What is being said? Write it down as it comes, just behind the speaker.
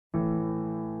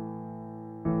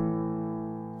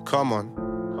Come on.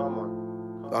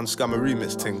 Unscam a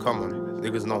remix thing, come on.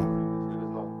 Niggas know.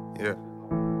 Yeah.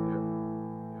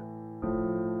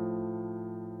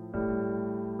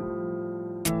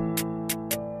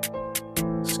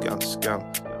 Scam.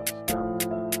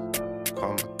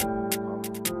 Come on.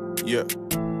 Yeah.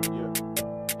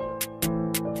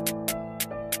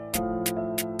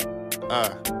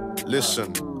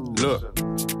 Listen, look.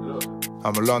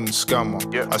 I'm a London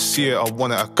scammer. I see it, I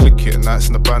want it, I click it. Nights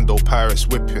in the bando, Paris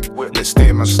whipping. Next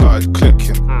day man started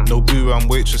clicking. No boo, I'm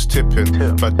waitress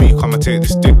tipping. Bad B, come and take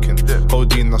this dickin'.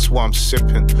 Codeine, that's what I'm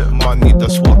sipping. Money,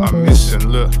 that's what I'm missing.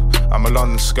 Look, I'm a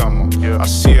London scammer. I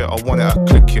see it, I want it, I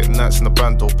click it. Nights in the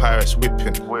bando, Paris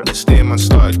whipping. Next day man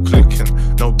started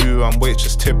clicking. No boo, I'm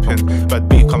waitress tipping. Bad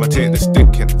B, come and take this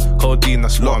dickin'. Codeine,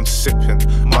 that's what I'm sipping.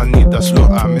 Money, that's what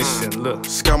I'm missing. Look,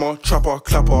 scammer, trapper,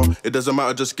 clapper, it doesn't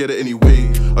matter, just get it anyway.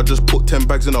 I just put 10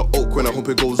 bags in a oak when I hope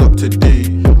it goes up today.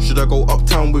 Should I go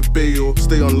uptown with Bay or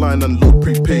stay online and load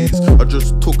prepays? I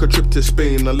just took a trip to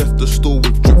Spain, I left the store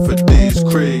with drip for days.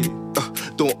 Cray.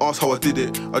 Don't ask how I did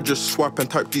it. I just swipe and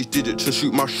type these digits and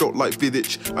shoot my shot like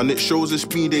Vidic. And it shows the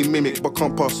speed they mimic, but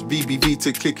can't pass VBV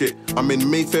to click it. I'm in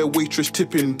Mayfair waitress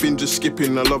tipping, been just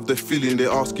skipping. I love the feeling. They're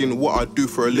asking what I do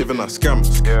for a living. I scam.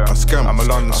 I scam. I'm a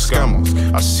London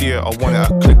scammer. I see it, I want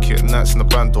it, I click it. Nights in the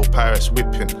bando, Paris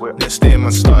whipping. Next day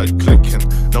man started clicking.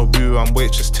 No boo, I'm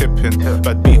waitress tipping.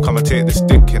 Bad B, come and take this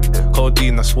dickin'.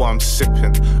 Codeine, that's what I'm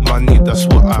sipping. Money, that's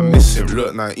what I'm missing.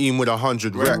 Look, 19 with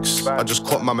 100 racks. I just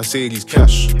caught my Mercedes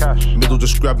cash. Middle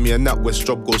just grab me a NatWest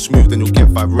job, go smooth, then you'll get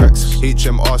 5 racks.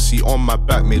 HMRC on my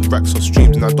back, made racks on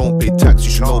streams and I don't pay tax.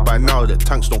 You should know by now that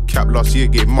Tankz don't cap. Last year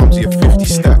gave mumsy a 50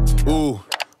 stack. Ooh,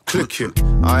 click it.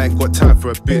 I ain't got time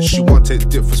for a bitch. She want to take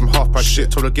dip for some half-price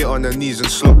shit. Told her get on her knees and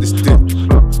slump this dip.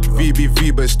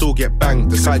 VBV, but it still get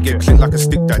banged. The side get clicked like a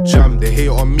stick that jam. They hate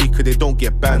on me cause they don't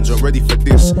get bans. You're ready for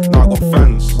this, now I got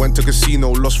fans. Went to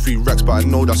casino, lost 3 racks, but I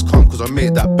know that's calm cause I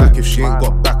made that back. If she ain't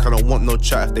got back, I don't want no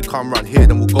chat. If they come round here,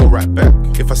 then we'll go right back.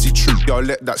 If I see truth, yo,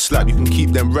 let that slap. You can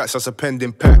keep them rats, that's a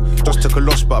pending pack. Just took a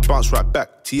loss, but I bounced right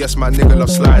back. TS, my nigga, love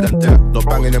slide and that. Not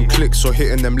banging them clicks or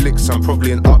hitting them licks. I'm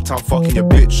probably in uptown fucking your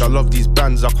bitch. I love these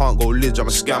bands, I can't go lidge. I'm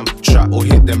a scam, trap or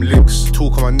hit them licks.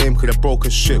 Talk on my name cause they're broke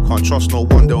as shit. Can't trust no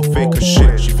one, they'll fake as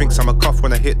shit. She thinks I'm a cuff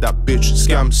when I hit that bitch.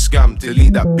 Scam,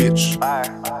 delete that bitch.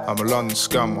 I'm a London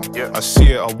scammer. I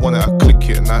see it, I want it, I click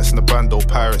it. Nights in the bando,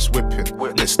 Paris whipping.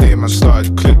 Next day man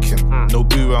started clicking. No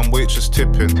boo, I'm waitress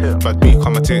tipping. Bad B,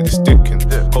 come and take this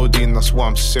dickin'. Codeine, that's what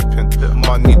I'm sipping.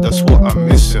 Money, that's what I'm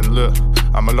missing. Look,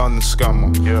 I'm a London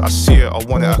scammer. I see it, I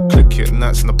want it, I click it.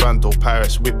 Nights in the bando,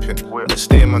 Paris whipping. Next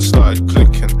day man started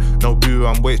clicking. No boo,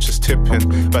 I'm waitress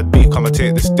tipping. Bad B, come and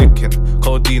take this dickin'.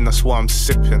 Codeine, that's what I'm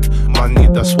sipping. Money,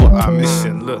 that's what I'm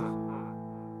missing. Look,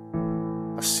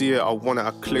 I see it, I want it,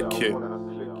 I click it.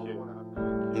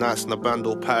 Nights in the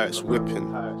bando, Paris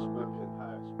whipping.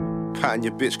 Patting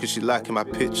your bitch cause she liking my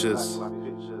pictures.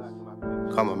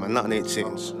 Come on man, nothing ain't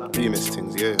changed. Remix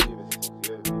things, yeah.